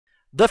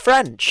The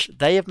French,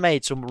 they have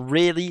made some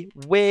really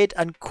weird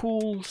and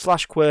cool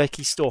slash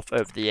quirky stuff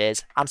over the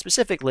years, and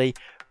specifically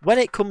when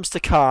it comes to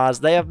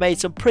cars, they have made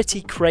some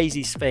pretty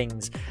crazy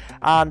things,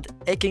 and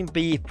it can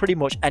be pretty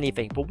much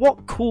anything. But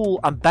what cool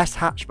and best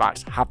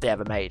hatchbacks have they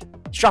ever made?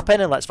 Strap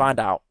in and let's find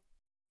out.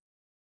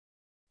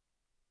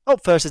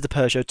 Up first is the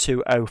Peugeot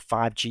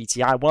 205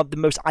 GTI, one of the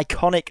most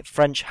iconic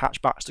French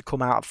hatchbacks to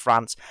come out of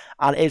France,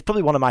 and it's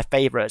probably one of my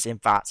favourites, in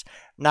fact.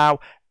 Now,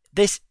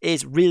 this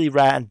is really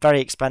rare and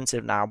very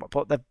expensive now,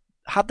 but they've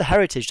had the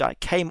heritage that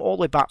came all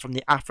the way back from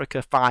the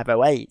Africa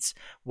 508s,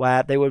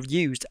 where they were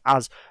used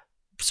as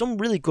some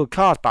really good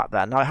cars back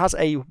then. Now, it has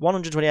a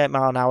 128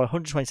 mile an hour,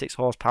 126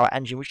 horsepower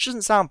engine, which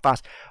doesn't sound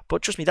fast,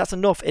 but trust me, that's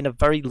enough in a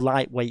very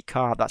lightweight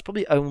car. That's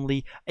probably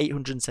only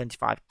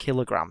 875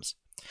 kilograms.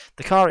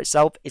 The car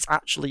itself is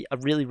actually a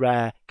really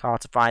rare car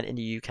to find in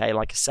the UK,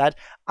 like I said,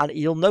 and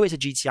you'll know it's a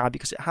GTI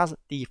because it has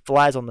the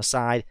flares on the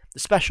side, the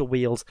special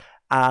wheels,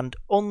 and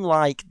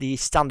unlike the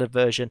standard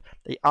version,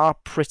 they are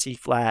pretty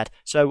flared.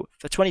 So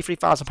for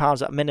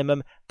 £23,000 at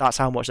minimum, that's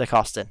how much they're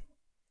costing.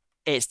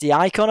 It's the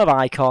icon of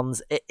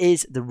icons. It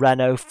is the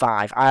Renault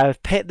 5. I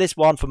have picked this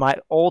one for my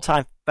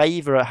all-time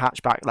favourite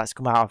hatchback that's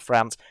come out of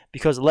France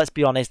because, let's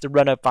be honest, the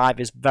Renault 5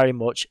 is very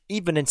much,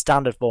 even in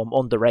standard form,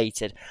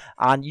 underrated.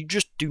 And you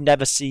just do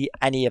never see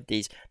any of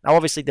these. Now,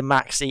 obviously, the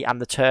Maxi and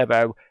the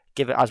Turbo,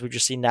 as we've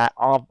just seen there,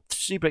 are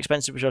super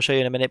expensive, which I'll show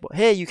you in a minute. But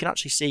here you can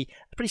actually see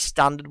a pretty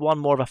standard one,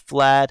 more of a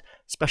flared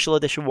special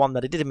edition one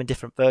that they did them in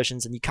different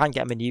versions, and you can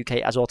get them in the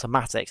UK as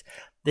automatics.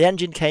 The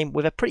engine came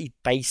with a pretty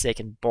basic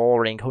and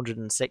boring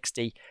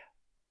 160,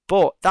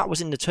 but that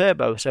was in the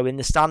turbo, so in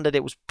the standard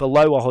it was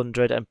below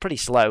 100 and pretty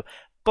slow.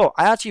 But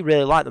I actually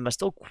really like them. They're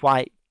still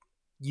quite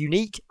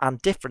unique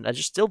and different. They're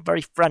just still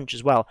very French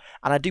as well,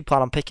 and I do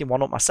plan on picking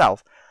one up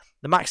myself.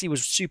 The Maxi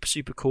was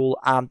super cool,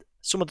 and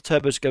some of the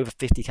turbos go for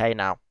 50k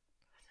now.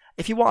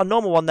 If you want a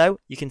normal one though,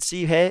 you can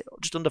see here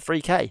just under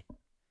 3k.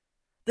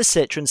 The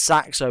Citroen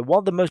Saxo, one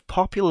of the most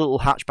popular little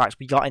hatchbacks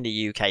we got in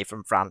the UK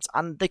from France,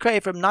 and they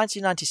created from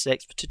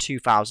 1996 to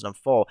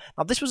 2004.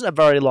 Now this wasn't a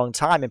very long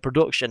time in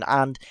production,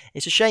 and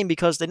it's a shame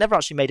because they never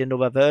actually made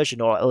another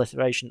version or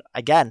iteration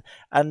again,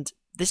 and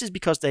this is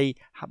because they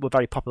were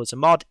very popular to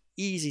mod,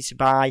 easy to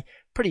buy,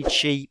 pretty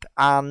cheap,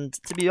 and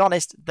to be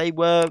honest, they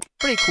were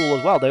pretty cool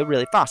as well. They were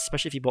really fast,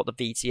 especially if you bought the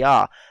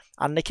VTR.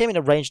 And they came in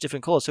a range of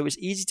different colours, so it was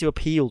easy to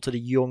appeal to the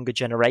younger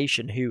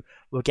generation who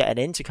were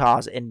getting into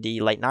cars in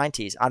the late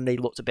 90s, and they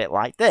looked a bit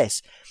like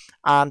this.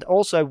 And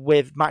also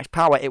with Max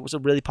Power, it was a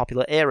really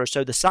popular era,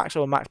 so the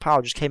Saxo and Max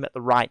Power just came at the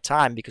right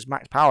time because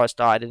Max Power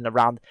started in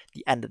around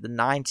the end of the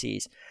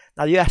 90s.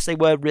 Now, yes, they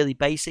were really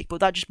basic, but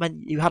that just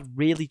meant you had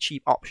really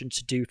cheap options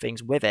to do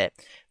things with it.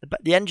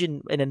 The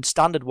engine in a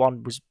standard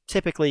one was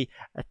typically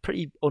a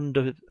pretty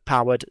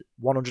underpowered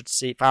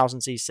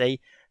 100,000cc,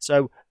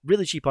 so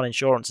really cheap on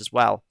insurance as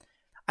well.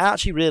 I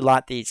actually really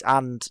like these,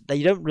 and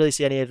you don't really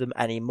see any of them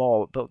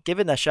anymore, but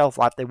given their shelf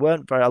life, they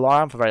weren't very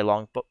around for very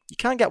long, but you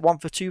can get one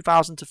for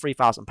 £2,000 to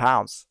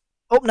 £3,000.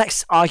 Up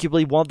next,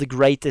 arguably one of the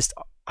greatest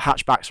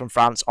hatchbacks from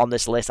France on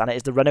this list, and it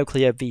is the Renault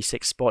Clio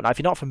V6 Sport. Now, if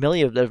you're not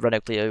familiar with the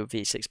Renault Clio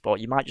V6 Sport,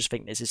 you might just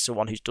think this is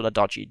someone who's done a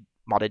dodgy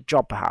modded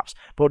job, perhaps.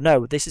 But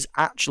no, this is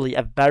actually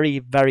a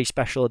very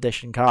special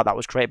edition car that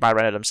was created by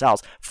Renault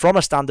themselves from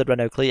a standard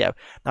Renault Clio.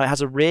 Now, it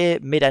has a rear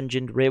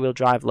mid-engined rear-wheel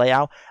drive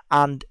layout,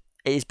 and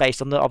it is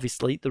based on,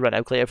 obviously, the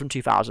Renault Clio from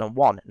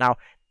 2001. Now,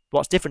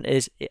 what's different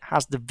is it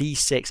has the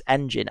V6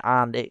 engine,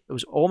 and it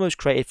was almost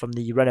created from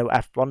the Renault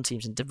F1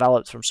 teams and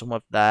developed from some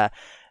of their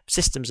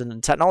systems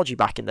and technology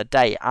back in the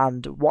day.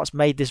 And what's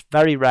made this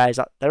very rare is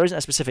that there isn't a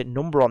specific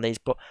number on these,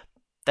 but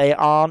they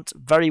aren't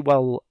very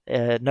well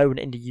known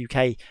in the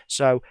UK.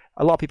 So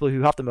a lot of people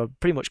who have them are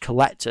pretty much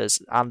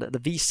collectors, and the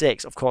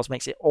V6, of course,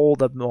 makes it all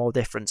the more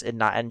difference in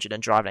that engine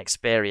and driving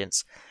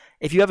experience.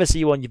 If you ever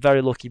see one, you're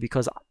very lucky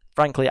because,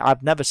 frankly,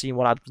 I've never seen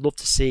one. I'd love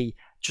to see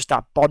just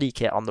that body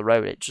kit on the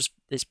road.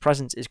 Its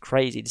presence is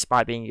crazy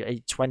despite being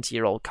a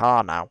 20-year-old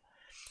car now.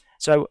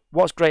 So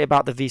what's great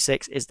about the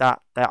V6 is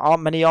that there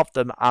aren't many of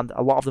them, and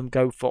a lot of them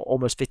go for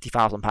almost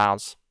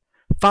 £50,000.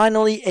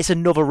 Finally, it's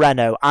another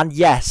Renault, and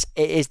yes,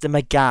 it is the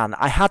Megane.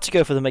 I had to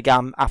go for the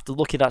Megane after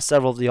looking at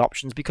several of the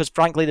options because,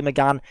 frankly, the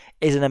Megane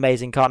is an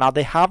amazing car. Now,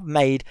 they have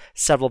made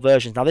several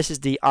versions. Now, this is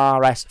the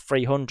RS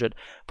 300,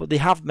 but they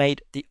have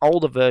made the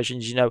older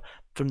versions,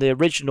 from the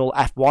original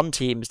F1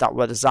 teams that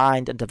were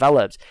designed and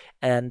developed,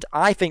 and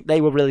I think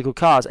they were really good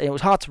cars, and it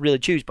was hard to really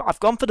choose, but I've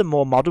gone for the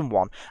more modern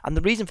one, and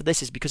the reason for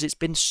this is because it's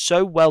been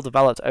so well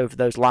developed over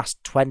those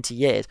last 20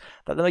 years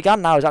that the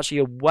Megane now is actually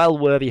a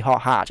well-worthy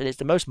hot hatch, and it's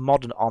the most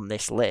modern on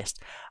this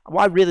list.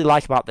 What I really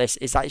like about this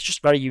is that it's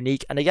just very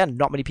unique, and again,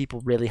 not many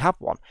people really have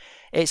one.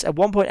 It's a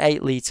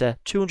 1.8 litre,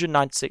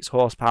 296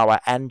 horsepower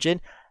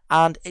engine,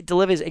 and it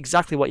delivers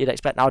exactly what you'd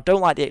expect. Now, I don't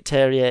like the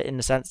exterior in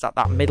the sense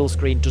that middle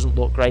screen doesn't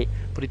look great,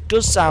 but it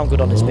does sound good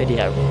on this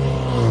video.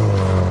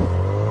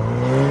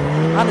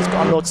 And it's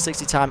got a 0 to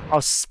 60 time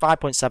of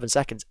 5.7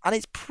 seconds, and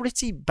it's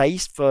pretty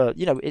based for,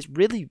 it's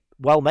really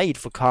well made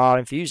for car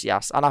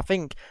enthusiasts, and I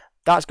think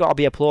that's got to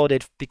be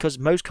applauded because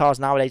most cars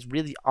nowadays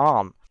really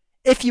aren't.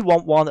 If you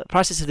want one, the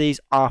prices of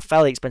these are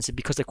fairly expensive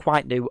because they're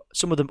quite new,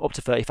 some of them up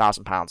to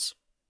 £30,000.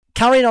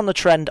 Carrying on the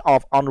trend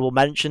of honourable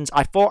mentions,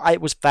 I thought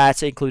it was fair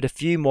to include a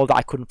few more that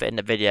I couldn't fit in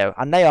the video,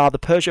 and they are the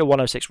Peugeot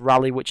 106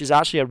 Rally, which is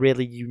actually a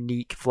really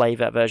unique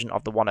flavour version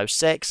of the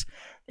 106.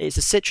 It's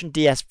a Citroen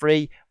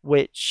DS3,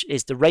 which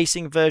is the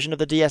racing version of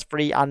the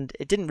DS3, and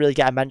it didn't really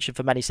get a mention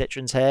for many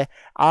Citroens here,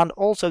 and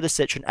also the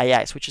Citroen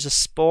AX, which is a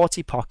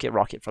sporty pocket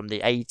rocket from the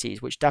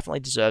 80s, which definitely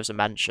deserves a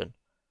mention.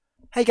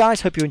 Hey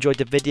guys, hope you enjoyed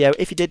the video.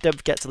 If you did, don't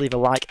forget to leave a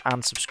like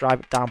and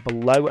subscribe down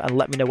below and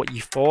let me know what you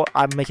thought.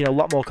 I'm making a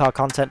lot more car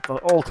content for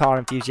all car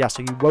enthusiasts,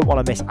 so you won't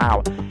want to miss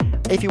out.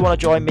 If you want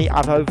to join me,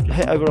 I've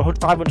hit over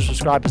 500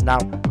 subscribers now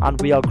and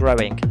we are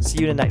growing.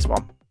 See you in the next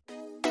one.